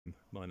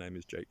My name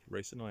is Jake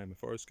Rayson. I am a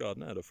forest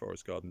gardener and a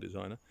forest garden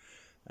designer,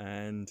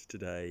 and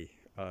today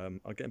I'm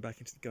getting back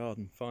into the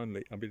garden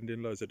finally. I've been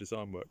doing loads of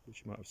design work,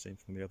 which you might have seen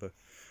from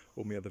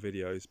all my other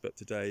videos, but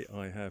today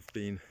I have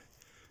been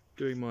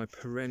doing my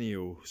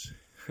perennials,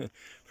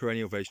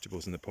 perennial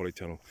vegetables in the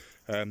polytunnel.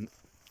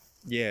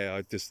 Yeah,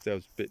 I was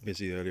a bit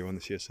busy earlier on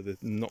this year, so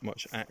there's not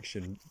much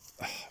action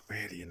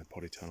really in the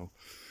polytunnel.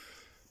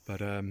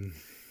 But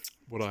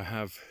what I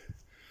have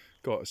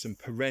got some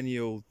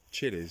perennial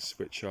chilies,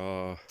 which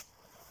are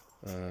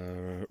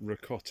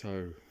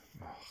Rocotto.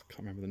 I can't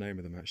remember the name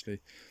of them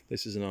actually.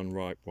 This is an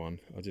unripe one.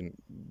 I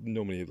didn't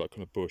normally, like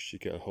on a bush you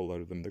get a whole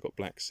load of them. They've got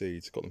black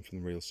seeds, got them from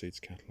the Real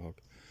Seeds catalogue,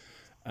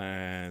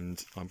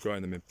 and I'm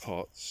growing them in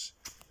pots,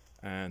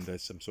 and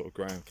there's some sort of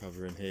ground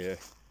cover in here,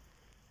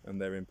 and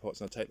they're in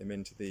pots, and I take them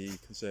into the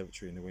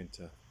conservatory in the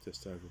winter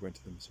just to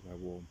overwinter them so they're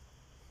warm.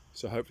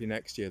 So hopefully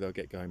next year they'll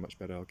get going much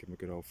better. I'll give them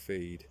a good old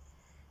feed.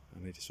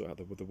 I need to sort out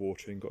the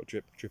watering. Got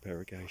drip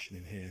irrigation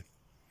in here.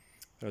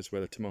 That's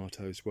where the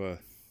tomatoes were.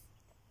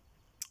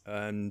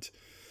 And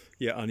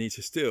yeah, I need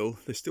to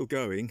they're still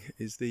going,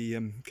 is the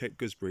Cape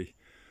Gooseberry.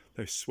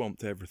 They've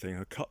swamped everything.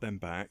 I cut them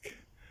back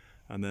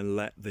and then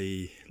let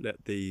the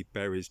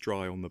berries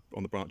dry on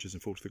the branches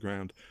and fall to the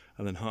ground,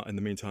 and then in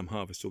the meantime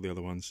harvest all the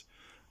other ones.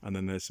 And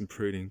then there's some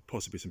pruning,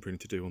 possibly some pruning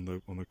to do on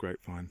the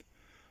grapevine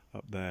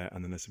up there,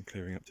 and then there's some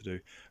clearing up to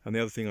do. And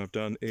the other thing I've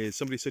done is,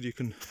 somebody said you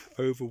can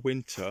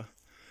overwinter.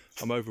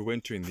 I'm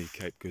overwintering the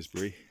Cape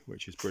Gooseberry,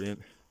 which is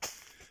brilliant.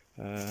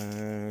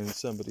 And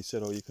somebody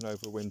said, oh, you can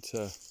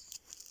overwinter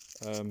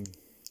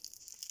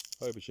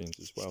aubergines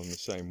as well in the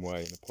same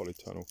way in the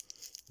polytunnel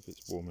if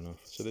it's warm enough.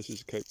 So this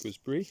is a Cape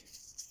Gooseberry,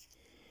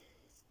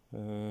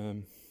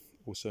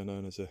 also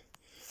known as a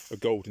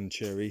golden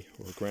cherry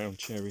or a ground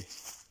cherry.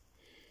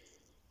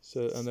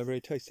 So, and they're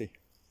very tasty.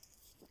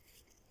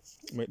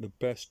 Make the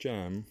best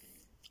jam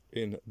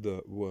in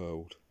the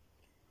world.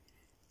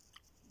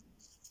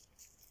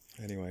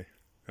 Anyway,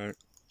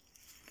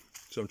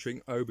 so I'm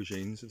treating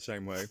aubergines the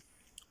same way.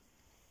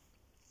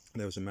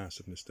 There was a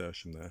massive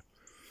nasturtium there,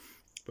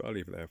 but I'll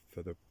leave it there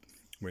for the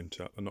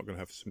winter. I'm not going to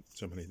have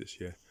so many this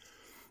year.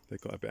 They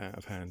got a bit out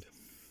of hand.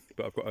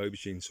 But I've got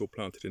aubergines all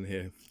planted in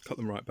here. Cut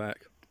them right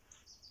back.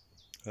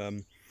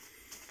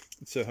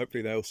 So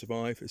hopefully they'll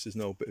survive. This is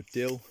an old bit of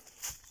dill.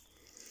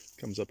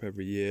 Comes up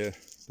every year.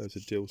 There's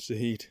a dill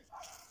seed.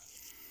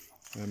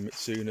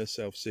 Mitsuna,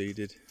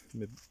 self-seeded.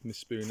 Miss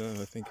Spooner,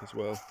 I think, as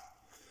well.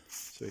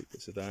 So eat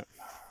bits of that.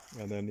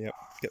 And then, yep,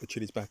 get the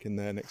chilies back in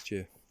there next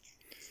year.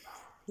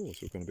 Oh,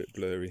 it's all gone a bit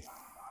blurry.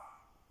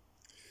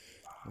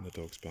 And the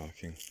dog's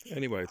barking.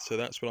 Anyway, so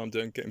that's what I'm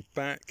doing, getting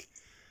back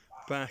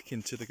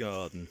into the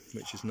garden,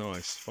 which is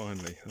nice,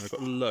 finally. And I've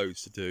got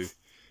loads to do.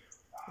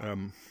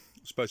 I'm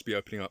supposed to be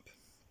opening up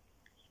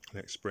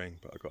next spring,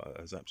 but I've got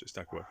an absolute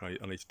stack of work.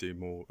 I need to do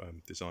more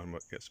design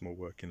work, get some more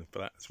work in for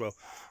that as well.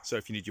 So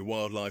if you need your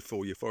wildlife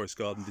or your forest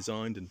garden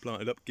designed and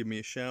planted up, give me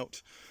a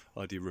shout.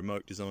 I do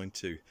remote design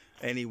too.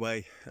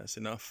 Anyway, that's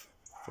enough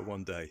for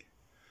one day.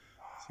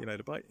 See you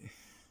later, bye.